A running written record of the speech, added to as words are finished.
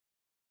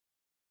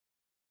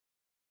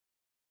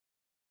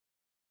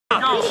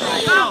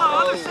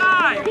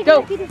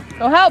Go.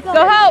 Go help.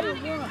 Go help.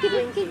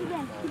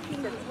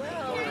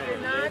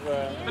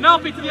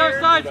 Penelope to the other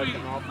side, sweetie.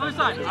 Other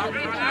side. Go,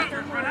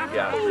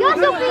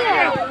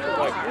 Sophia!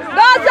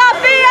 Go,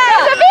 Sophia!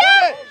 Sophia!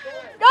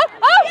 Go.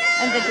 Oh!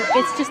 And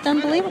it's just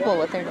unbelievable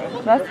what they're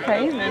doing. That's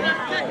crazy. Here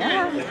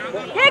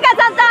goes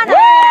Santana!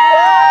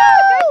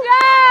 Good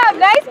job!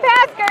 Nice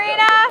pass,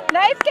 Karina.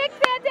 Nice kick,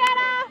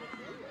 Santana.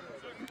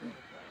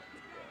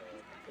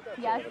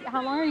 Yes.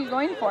 How long are you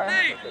going for?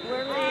 Hey!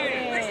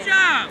 Nice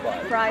job!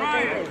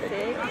 Friday at 6.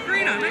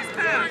 Karina, nice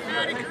pass.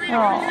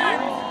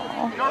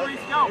 Aww. Go, Reese,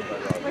 go.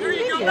 There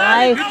you go,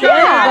 Nice. Maddie.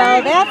 There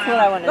you go. That's what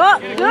I want to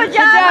see. Good Good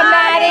job,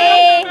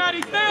 Maddie.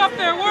 Maddie, stay up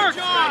there, work.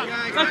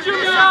 That's you,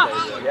 Mia.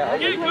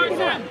 Get it, push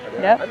in.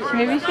 Yep.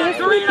 Maybe she was Karina,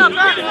 sleepy.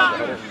 back it up.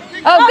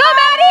 Oh, go,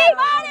 Maddie!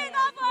 Maddie,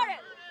 go for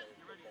it!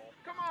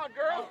 Come on,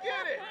 girls,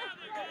 get it.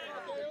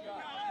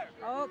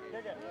 Oh.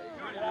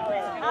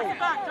 Pass it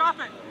back, drop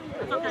it.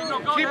 It's okay, go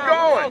Keep now.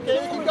 going.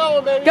 Keep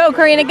going, baby. Go,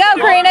 Karina. Go,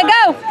 Karina.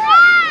 Go.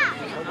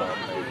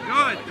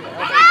 Good.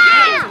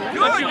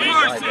 Good, you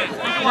Carson.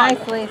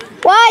 Nicely.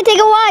 Why? Take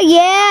a wide.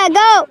 Yeah,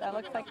 go. That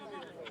looks like. Go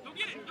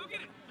get it, go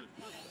get it.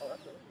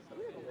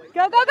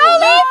 Go, go, go,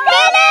 Lee!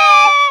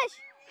 Finish!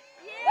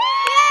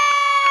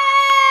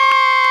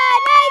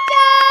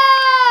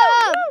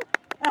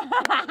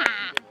 Yeah!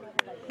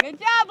 Good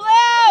job, Lou!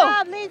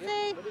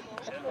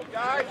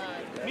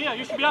 Mia,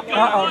 you should be up there.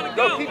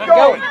 Go, keep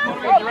going.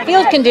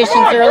 Field conditions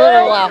are a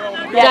little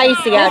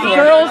dicey out here.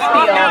 Girls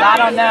field, I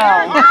don't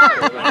know.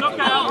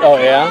 Oh,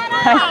 yeah?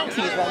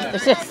 Tease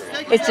them.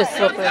 It's just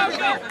slippery.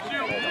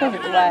 Because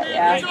it's wet,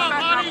 yeah.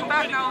 Come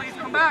back now, Elise,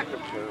 come back.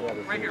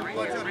 Right here, right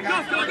here.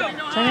 Go, go, go.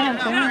 Turn around,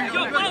 turn around. Go,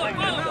 follow,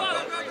 follow,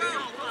 follow.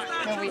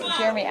 No,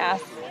 Jeremy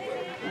asked.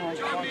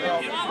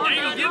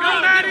 Go,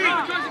 Maddie.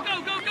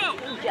 Go, go,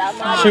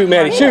 go. Shoot,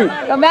 Maddie, shoot.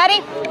 Go,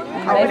 Maddie.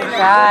 Nice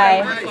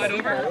try.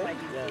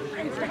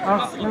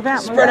 Move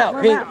out, Spread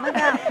out, Pete.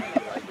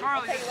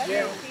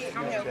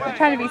 You're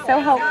trying to be so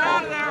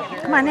helpful.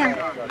 Come on now.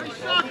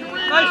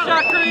 Nice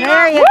shot, Karina.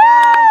 There you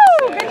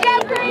Woo! Good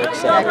job, Karina. Next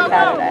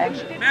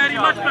Saturday. Maddie,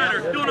 much better.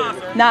 Doing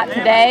awesome. Not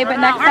today, but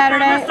next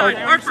Saturday? Or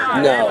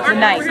No. the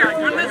 9th?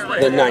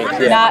 The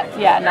 9th,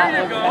 yeah. Not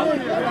Elizabeth.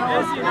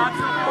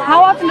 How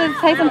often does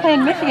Tyson play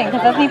in Michigan?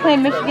 Because doesn't he play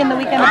in Michigan the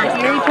weekend of the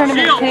Erie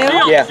tournament too?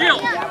 Yeah.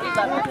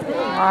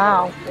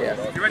 Wow.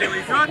 You ready,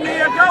 Lisa? Run,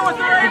 Mia. Go with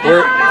the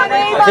Ravens.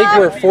 I think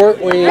we're Fort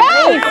Wayne.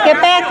 Nice! Get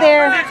back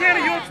there. Santana,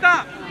 you won't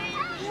stop.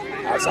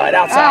 Outside,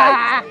 outside.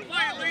 Ah.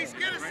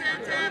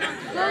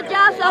 Good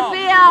job,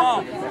 Sophia.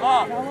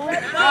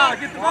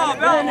 Get the ball,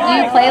 Bella. Do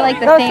you play like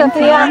the same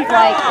teams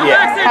like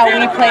how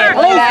we play at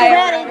Lodi?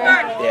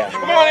 Yeah.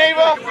 Come on,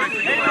 Ava.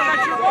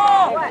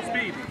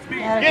 Speed,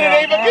 speed. Get it,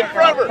 Ava. Get in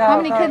front of her. How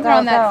many kids are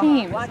on that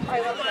team?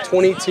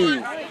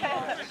 22.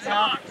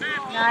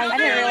 I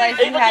didn't realize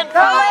you had. Go,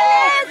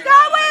 Alice. Go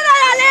with it,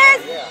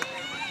 Alice.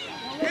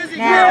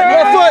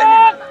 Left foot.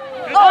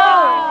 Oh.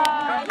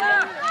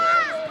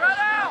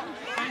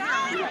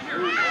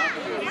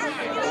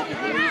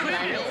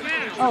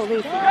 Oh,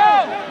 Lisa.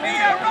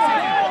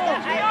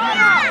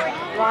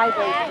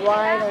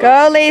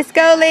 Go, Lise.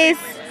 Go, Lise.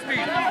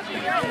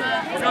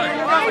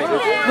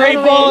 Great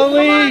ball,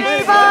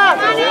 Elise.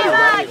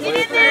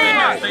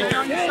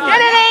 Get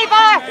it,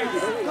 Ava.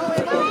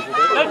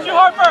 That's you,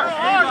 Harper.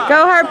 Go,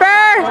 Harper.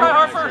 Try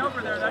Harper.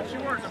 Over there. That's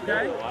yours,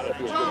 okay?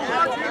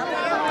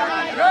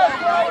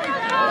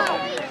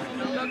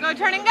 Go, go,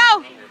 turn and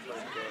go.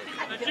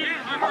 That's you,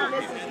 Harper.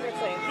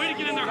 Way to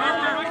get in there,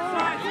 Harper.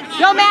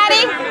 Go,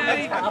 Maddie.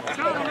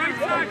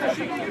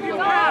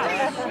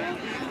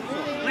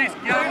 Please,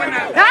 yell win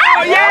that.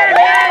 Ah!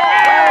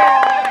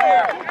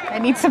 I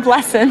need some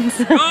lessons.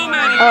 Go,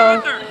 Maddie.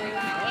 Oh.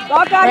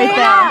 Right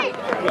there.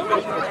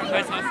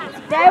 Nice hustle.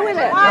 Stay with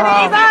it.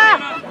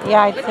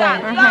 Yeah, I'd say.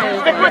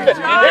 Stick with it.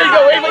 There you go,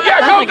 Ava. Yeah,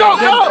 go, go,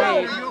 go.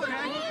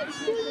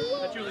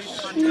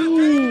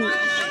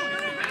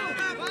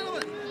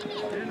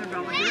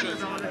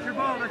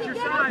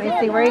 Let me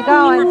see where you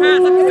going.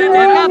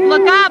 Look up,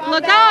 look up,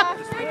 look up.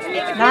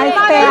 Nice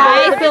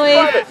pass. Nice,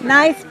 Elise.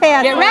 Nice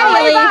pass. Get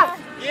ready, Elise.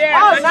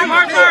 Yeah, that's you,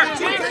 Harper.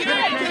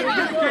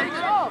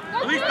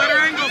 Elise, better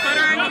angle,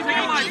 better angle. Take a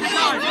line.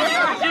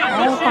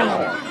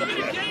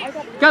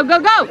 Go, go,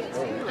 go.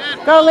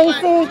 Go,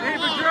 Lacey.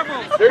 Ava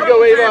dribbles. There you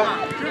go, Ava.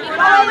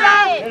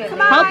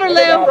 Help her,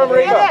 Lou.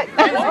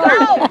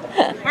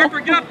 Harper,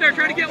 get up there.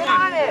 Try to get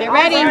one. Get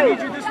ready. I need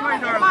you this way,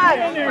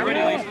 darling. You're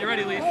ready, Lisa. You're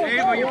ready, Lisa.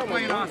 Ava, you're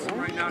playing awesome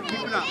right now. Keep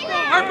it up.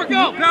 Harper,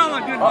 go.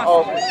 Bella, good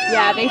hustle.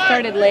 Yeah, they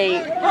started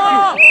late. Good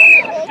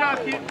job,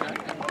 kid.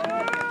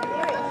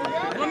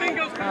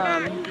 Flamingos, come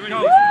back.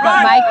 But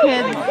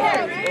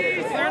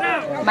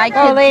my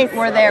kids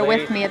were there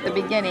with me at the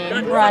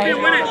beginning, right?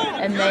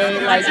 And they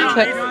like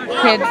took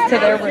kids to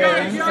their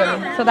rooms,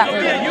 and so that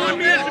was You and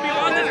Mia should be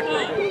on this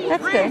floor.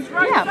 that's good.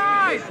 Yeah.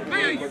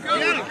 Mia, you go.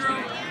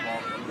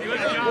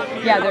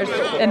 Yeah,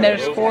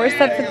 there's 4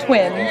 sets of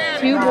twins,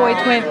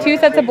 2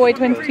 sets of boy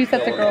twins, 2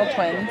 sets of girl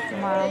twins.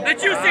 Wow.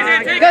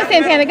 Go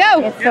Santana,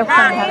 go! It's so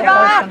funny how it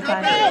goes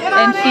sometimes.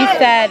 And she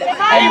said,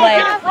 and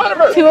like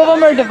 2 of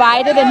them are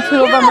divided and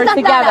 2 of them are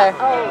together.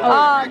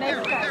 Oh,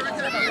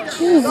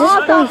 Jeez,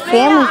 this whole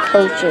family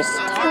coach is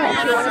tough.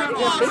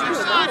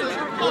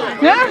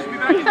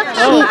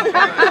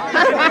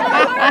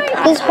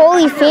 This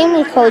holy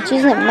family coach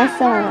isn't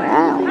messing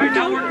around.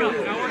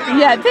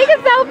 Yeah, take a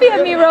selfie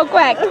of me real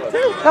quick.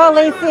 Go,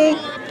 Lacey.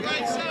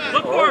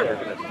 Look for it.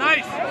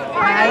 Nice.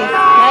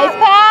 Nice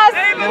pass.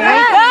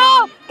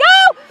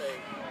 Go.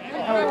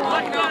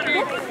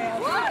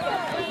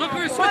 Look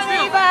for a switch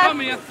field. Come,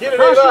 Mia. Get it,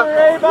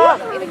 Ava.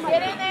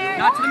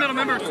 Not to the middle,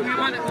 remember. So we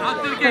want it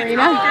out to the gate.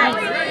 Karina.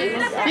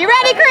 You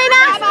ready,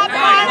 Karina?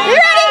 You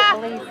ready?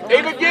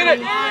 Ava, get it.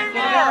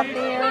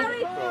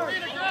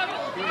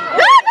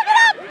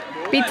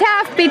 Be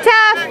tough, be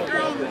tough.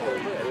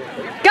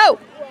 Go.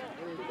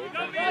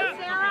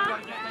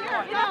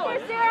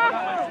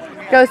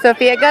 Go,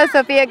 Sophia, go,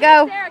 Sophia,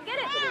 go.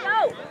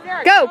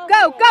 Go,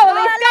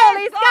 Elise,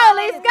 go,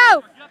 Elise,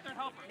 go.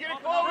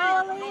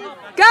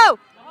 Go.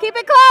 Keep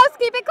it close,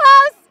 keep it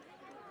close.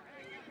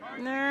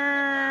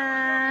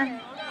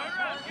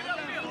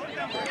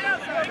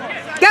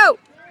 Go.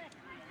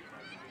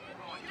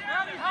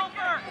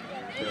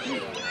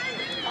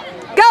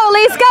 Go,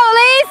 Elise, go,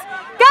 Elise.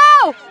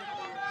 Go.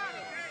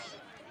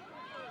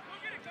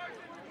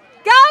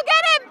 Go,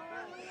 get him.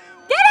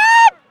 Get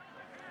him.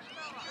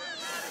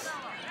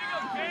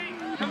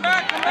 Come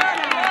back.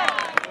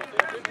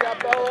 Good job,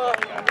 Bella.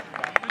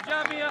 Good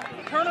job, Mia.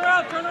 Turn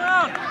around.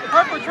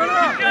 Harper, turn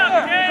around. Go,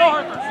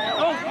 Harper.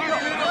 Go.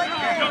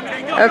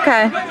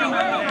 Okay.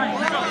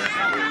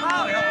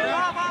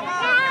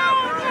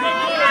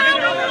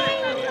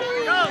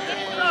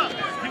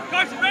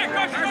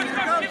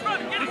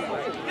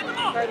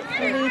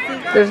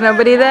 There's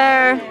nobody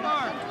there.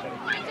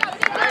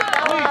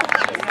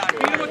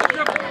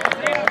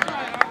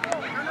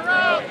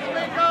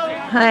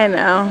 I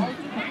know.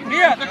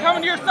 Mia, they're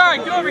coming to your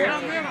side. Get over here.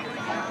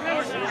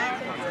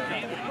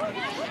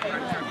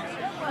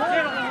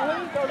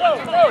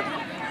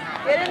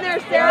 Get in there,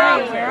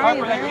 Sarah.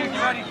 Harper, that kid, you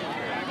ready?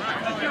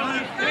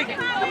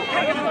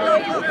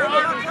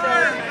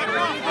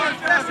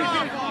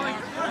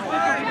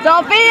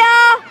 Sophia!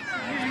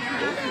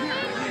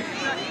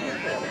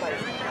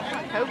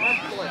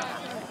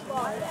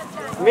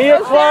 Mia,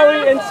 Chloe,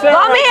 and Sarah.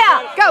 Come here!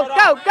 Go.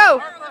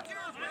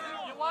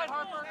 Get wide,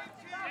 Harper.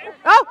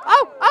 Oh.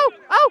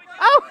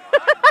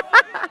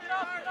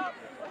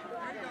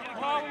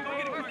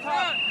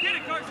 Get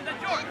it, Carson.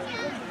 That's yours.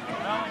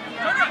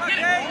 Turn around. Get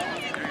it.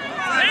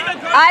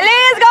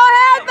 Alice, go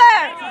help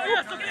her!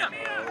 Sophia.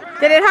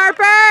 Did it,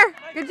 Harper?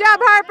 Good job,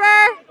 Harper.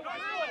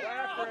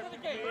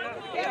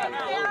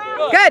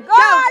 Good.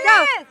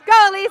 Go,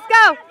 Elise,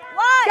 go.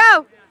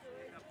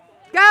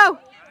 Go.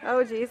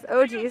 Oh,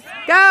 jeez.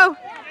 Go.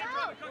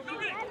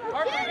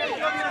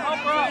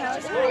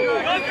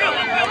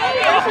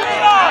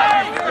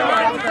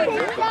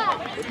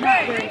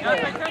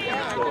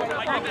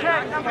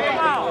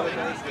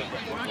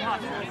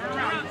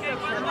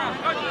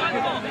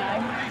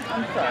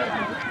 I'm sorry.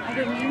 I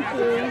didn't mean to.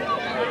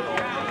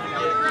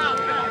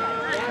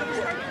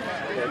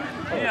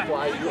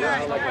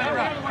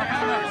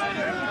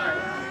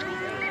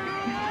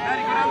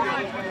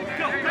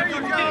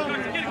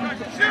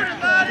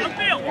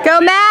 Go,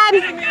 Mad!